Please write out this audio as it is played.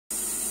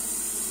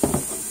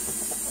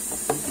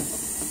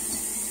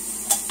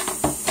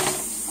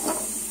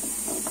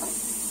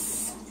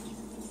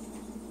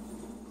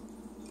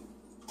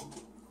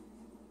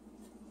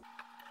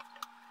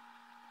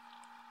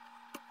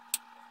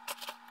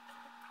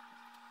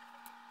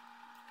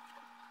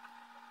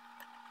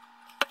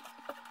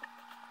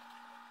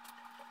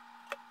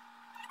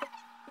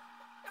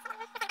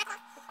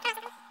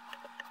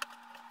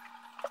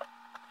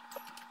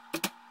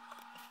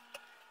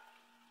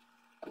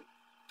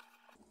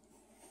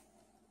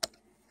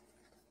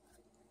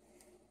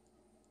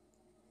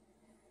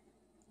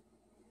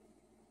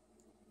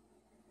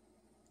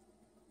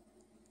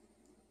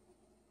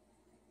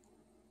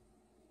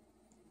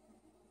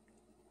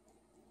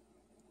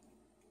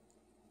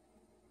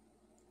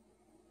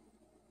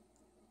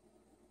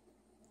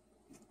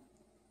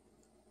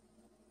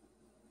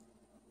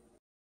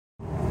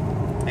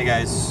Hey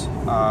guys,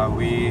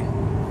 we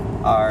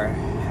are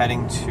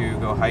heading to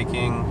go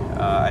hiking.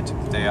 I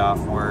took the day off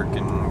work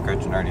and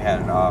Gretchen already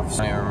had it off,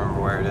 so I don't even remember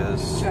where it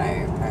is.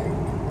 Dryer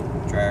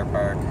Park. Dryer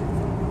Park.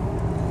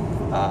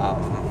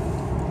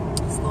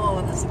 It's the one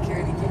with the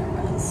security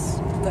cameras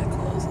that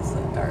closes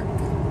at dark.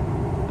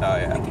 Oh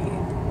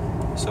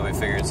yeah. So we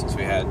figured since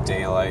we had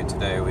daylight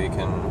today, we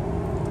can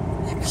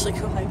actually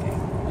go hiking.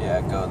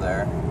 Yeah, go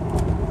there.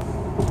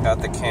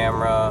 Got the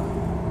camera,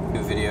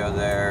 do video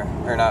there,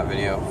 or not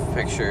video,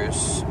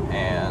 pictures,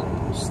 and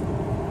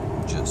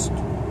just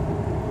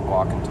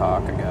walk and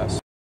talk, I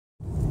guess.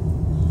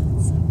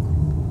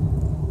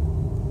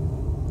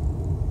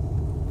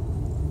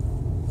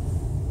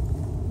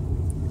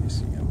 You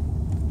see him?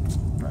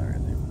 Not really.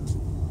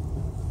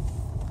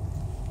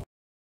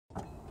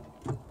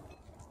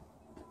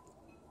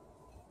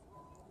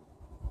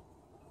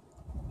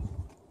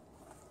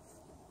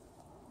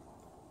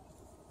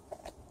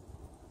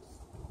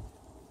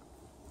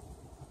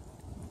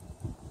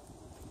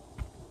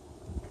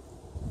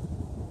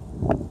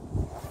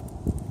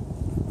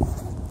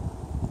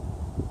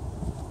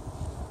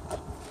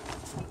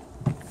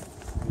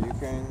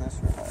 Carrying this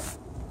or not?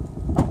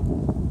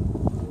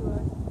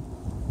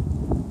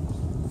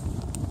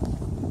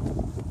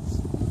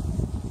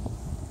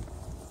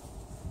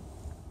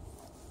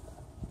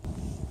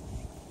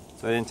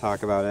 So I didn't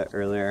talk about it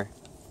earlier.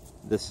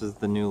 This is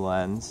the new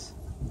lens.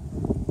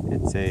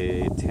 It's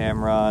a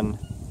Tamron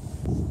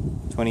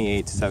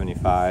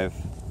 28-75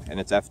 and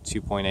it's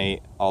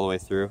f2.8 all the way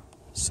through.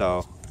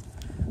 So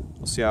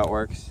we'll see how it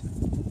works.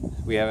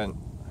 We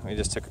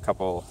just took a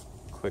couple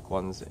quick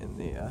ones in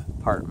the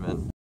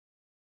apartment.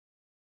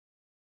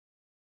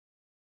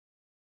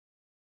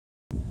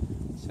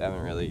 So I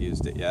haven't really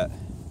used it yet,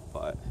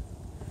 but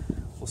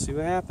we'll see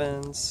what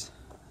happens.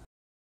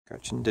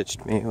 Gretchen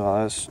ditched me while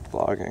I was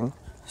vlogging,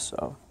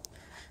 so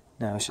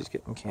now she's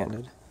getting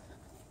candid.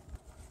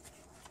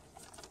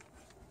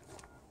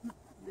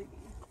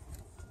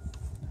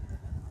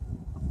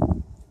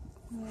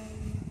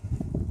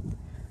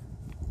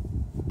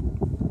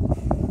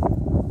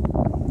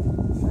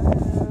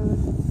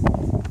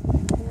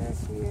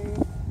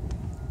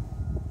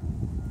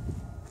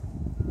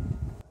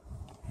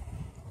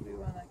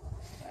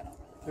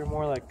 They're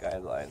more like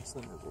guidelines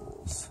than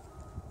rules.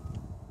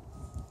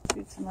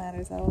 Shoots and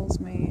ladders, owls,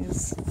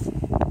 maze.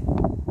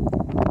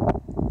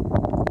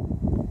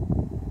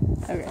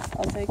 Okay,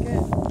 I'll take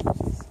it.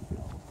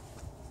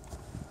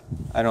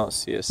 I don't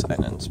see a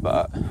sign-in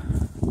spot.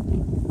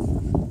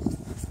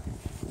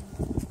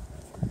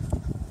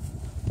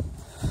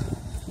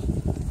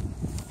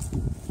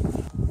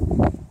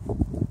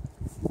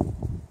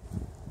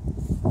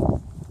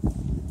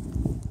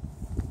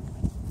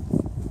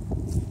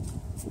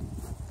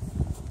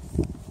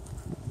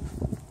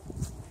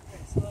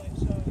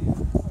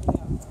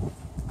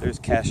 There's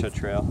Cassia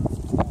Trail.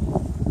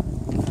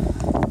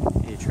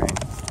 A-train.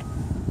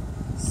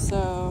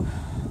 So...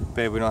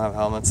 Babe, we don't have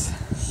helmets.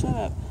 Shut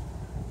up.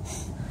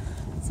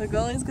 So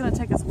Gully's gonna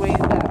take us way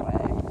that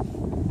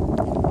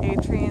way.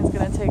 A-train's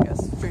gonna take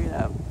us straight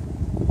up.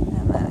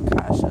 And then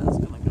Cassia's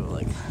gonna go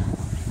like...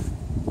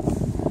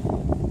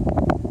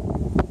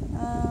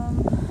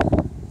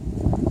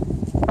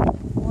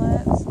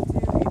 let's do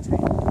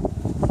A-train.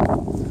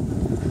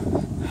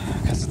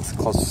 Because it's the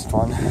closest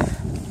one.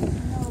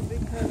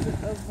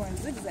 Of more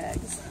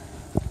zigzags.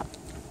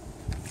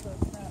 So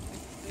it's not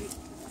like straight.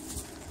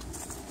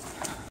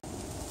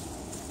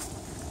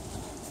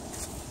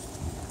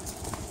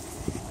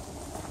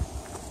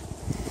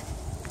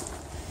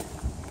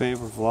 Babe,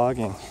 we're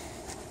vlogging.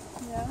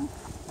 Yeah?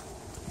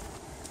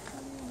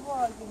 What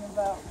are you vlogging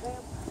about,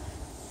 babe?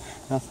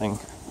 Nothing.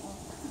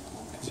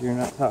 Because you're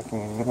not talking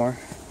anymore.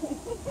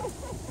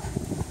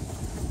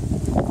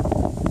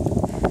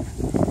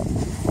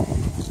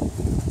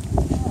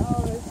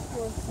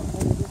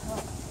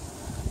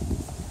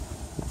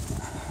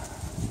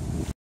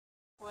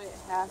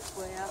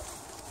 Halfway up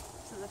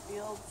to the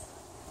fields.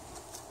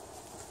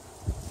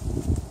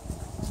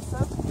 I'm so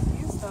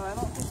confused though, I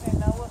don't think I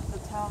know what the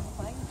town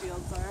playing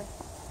fields are.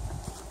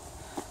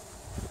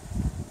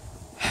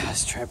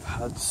 This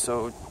tripod's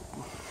so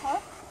Huh?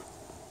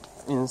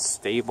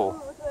 unstable.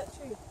 Oh, look at that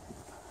tree.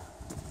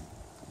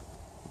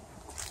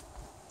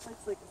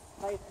 Looks like a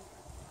spider.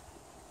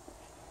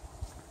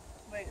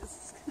 Wait, is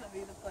this gonna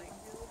be the playing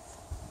fields?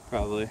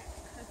 Probably.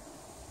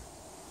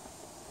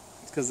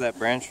 It's because that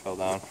branch fell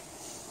down.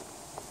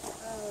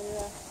 Oh,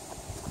 yeah.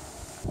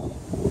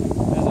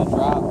 There's a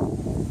drop.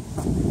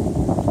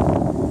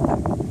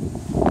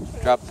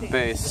 Drop the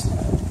base.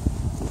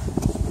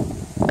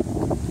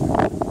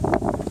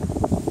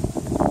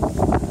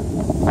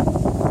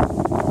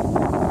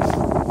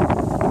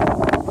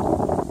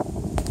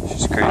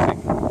 She's crazy.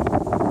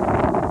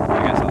 I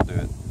guess I'll do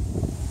it.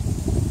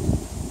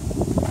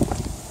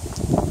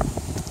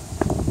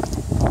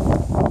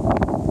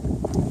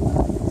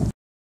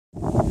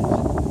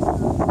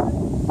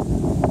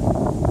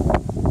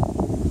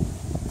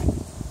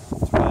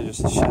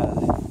 Just a shed.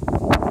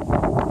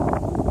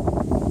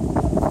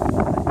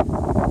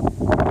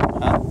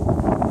 Huh?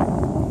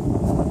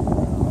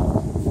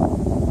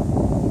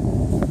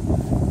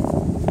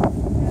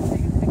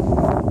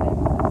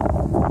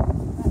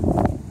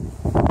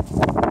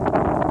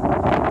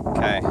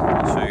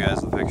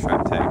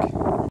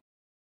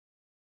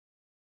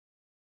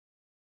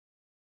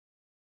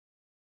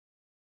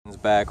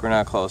 back. We're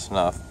not close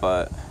enough,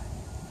 but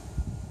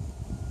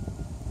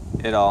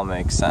it all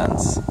makes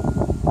sense.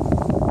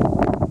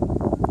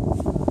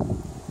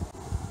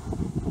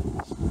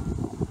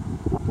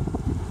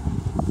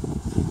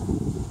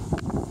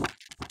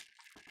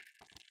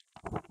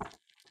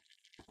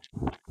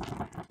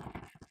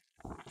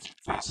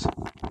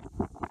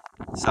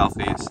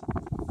 Selfies.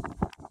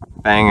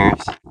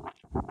 Bangers.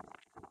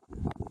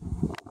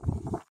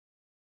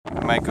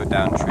 I might go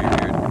down Tree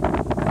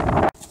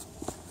Beard.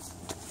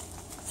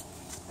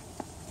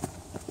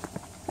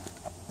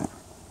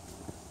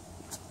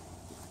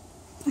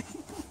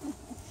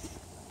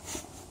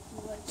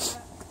 You like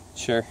that?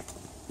 Sure.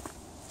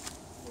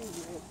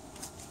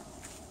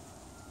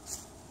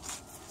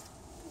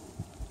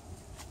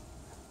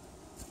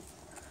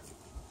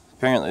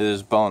 Apparently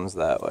there's bones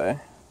that way.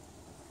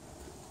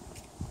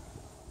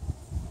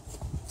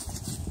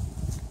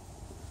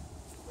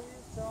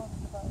 Please don't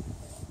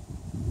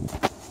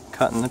cut.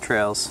 Cutting the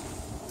trails.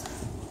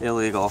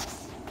 Illegal.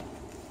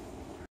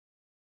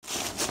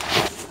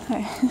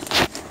 Hey.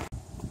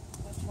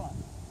 Which one?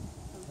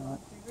 The one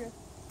Tree Beard?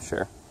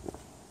 Sure.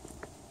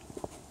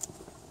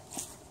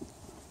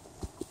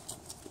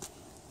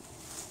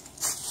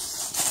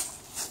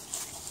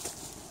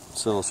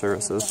 Civil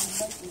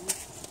services.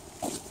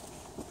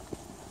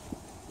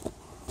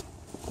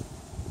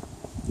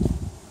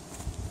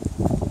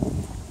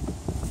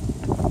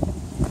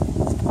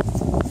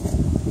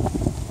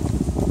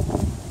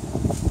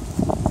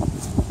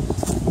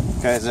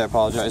 Guys, I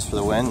apologize for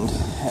the wind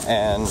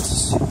and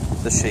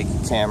the shaky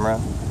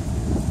camera.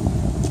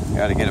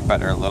 Gotta get a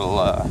better little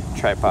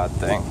tripod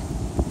thing.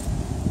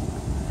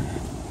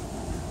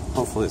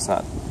 Hopefully it's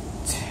not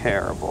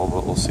terrible,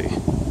 but we'll see.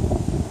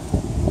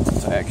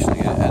 If I actually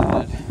get it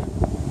edited.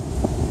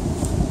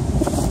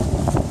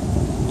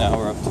 Now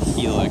we're up to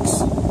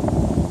Helix and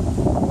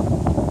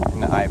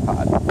the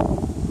iPod.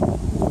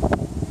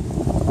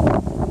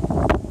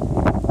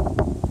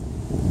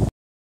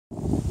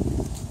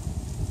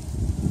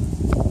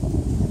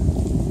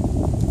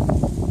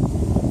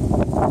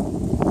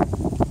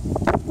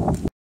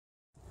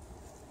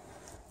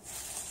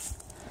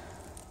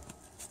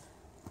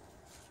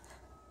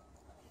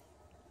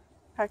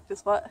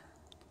 Practice what?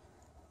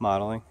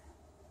 Modeling.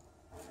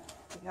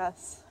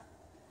 Yes.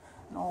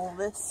 And all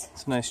this.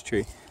 It's a nice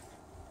tree.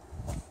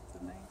 It's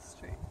a nice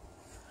tree.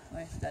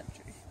 Nice dead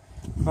tree.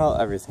 Well,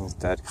 everything's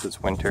dead because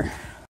it's winter.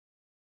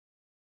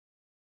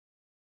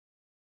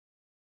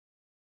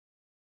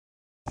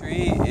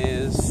 Tree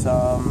is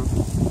some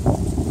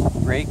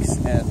rakes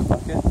and a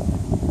bucket.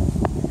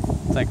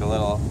 It's like a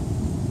little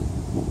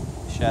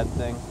shed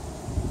thing.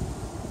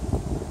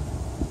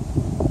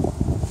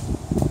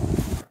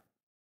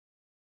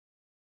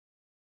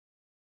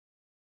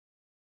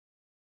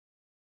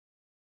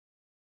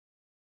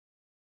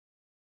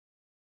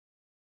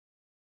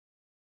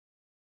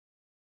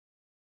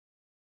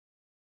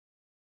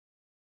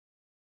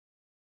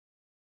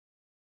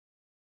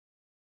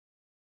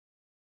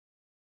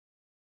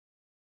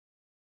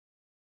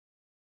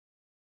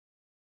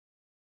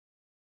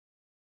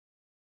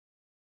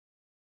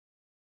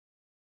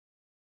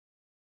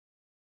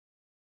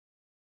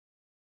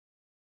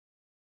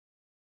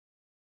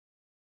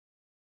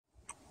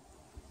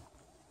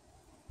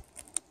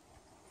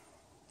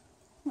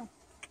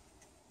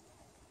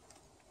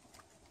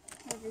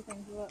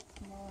 Everything's a lot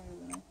smaller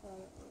than I thought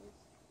it was.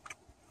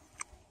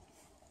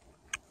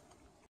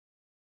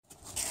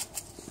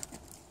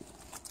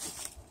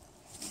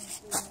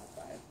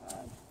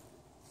 iPod.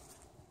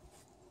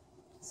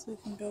 So we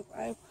can go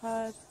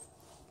iPod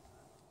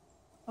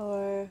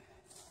or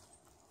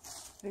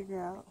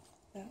figure out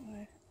that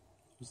way.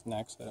 There's an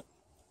exit.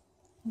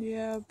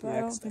 Yeah, but The I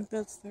don't exit. think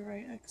that's the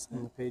right exit.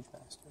 In the page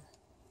master.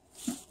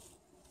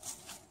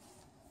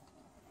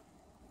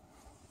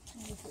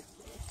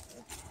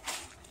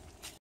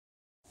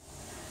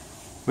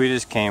 We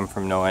just came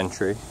from no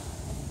entry.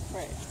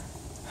 Right.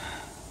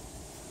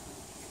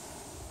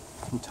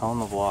 I'm telling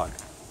the vlog.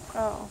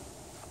 Oh.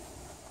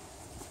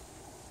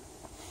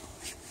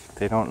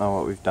 They don't know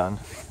what we've done.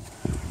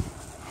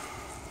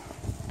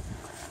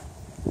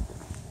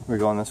 We're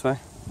going this way?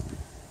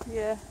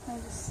 Yeah, I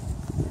just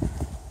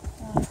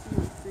want to see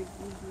what big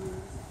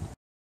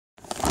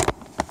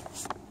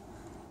is.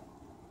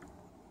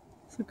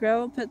 So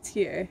gravel pit's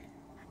here.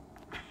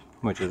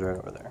 Which is right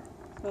over there.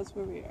 That's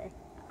where we are.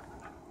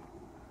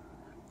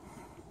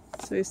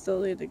 So we still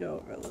need to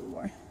go over a little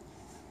more.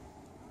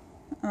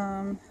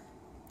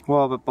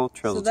 Well, but both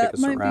trails So will take that us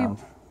might around.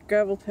 be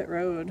Gravel Pit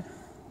Road.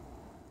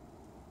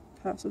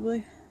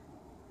 Possibly.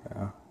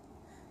 Yeah.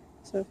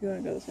 So if you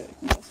want to go this way,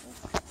 we can go this way.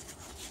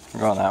 We're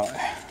going that way.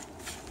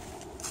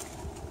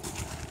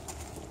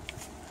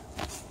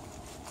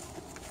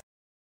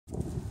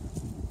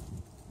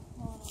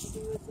 See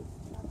what's at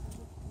the top of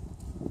it.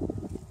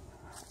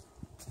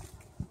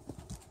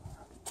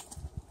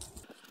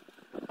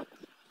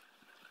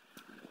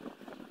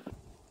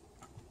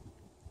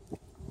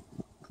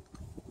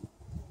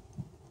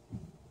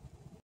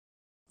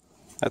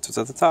 That's what's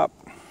at the top.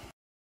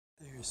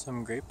 There's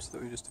some grapes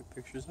that we just took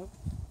pictures of.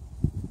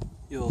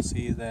 You'll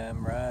see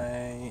them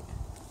right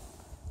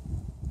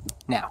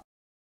now.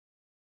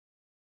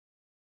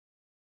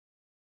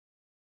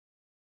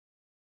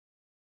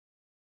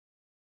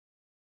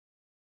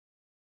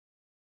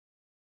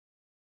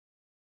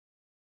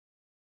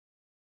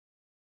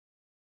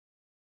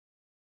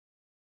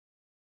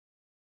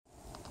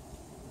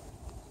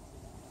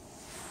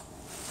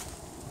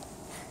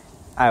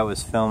 I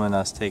was filming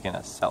us taking a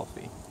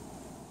selfie,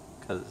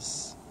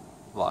 because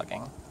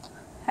vlogging.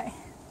 Hi.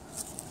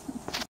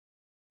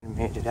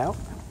 Made it out.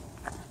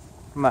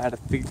 Might have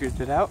figured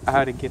it out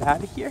how to get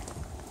out of here.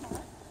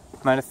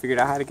 Might have figured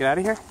out how to get out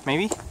of here.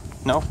 Maybe?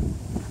 No?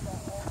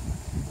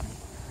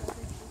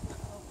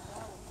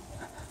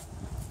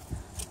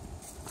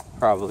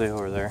 Probably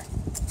over there.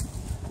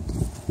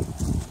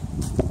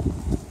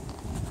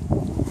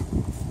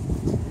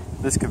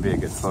 This could be a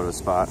good photo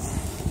spot.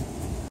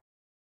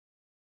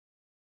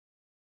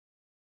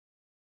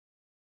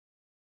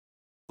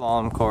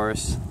 Slalom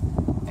course,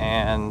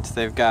 and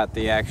they've got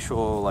the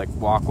actual like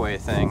walkway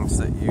things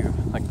that you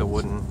like, the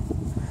wooden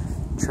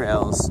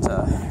trails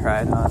to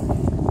ride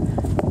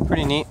on.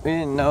 Pretty neat. We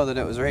didn't know that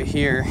it was right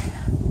here.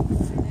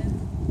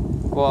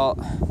 Well,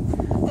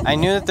 I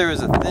knew that there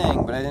was a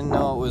thing, but I didn't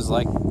know it was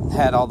like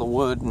had all the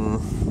wood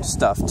and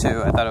stuff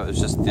too. I thought it was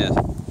just the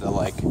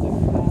like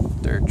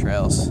dirt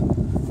trails.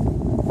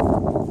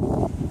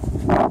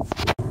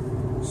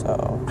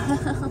 So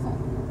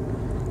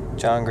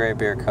John Gray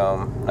beer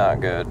comb, not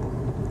good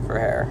for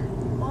hair.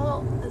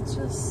 Well, it's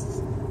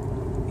just,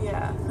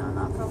 yeah, no,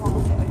 not for a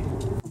long day.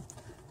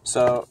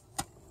 So,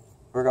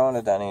 we're going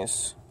to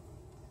Denny's.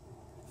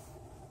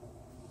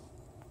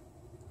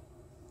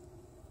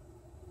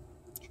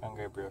 John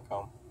Gray beer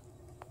comb.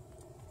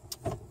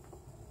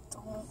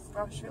 Don't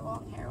brush your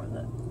long hair with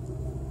it.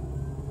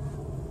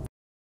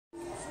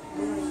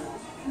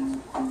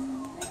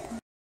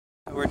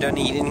 We're done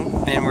eating,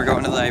 and we're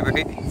going to the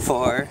library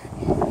for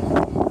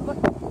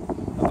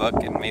a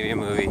book and maybe a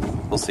movie.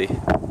 We'll see.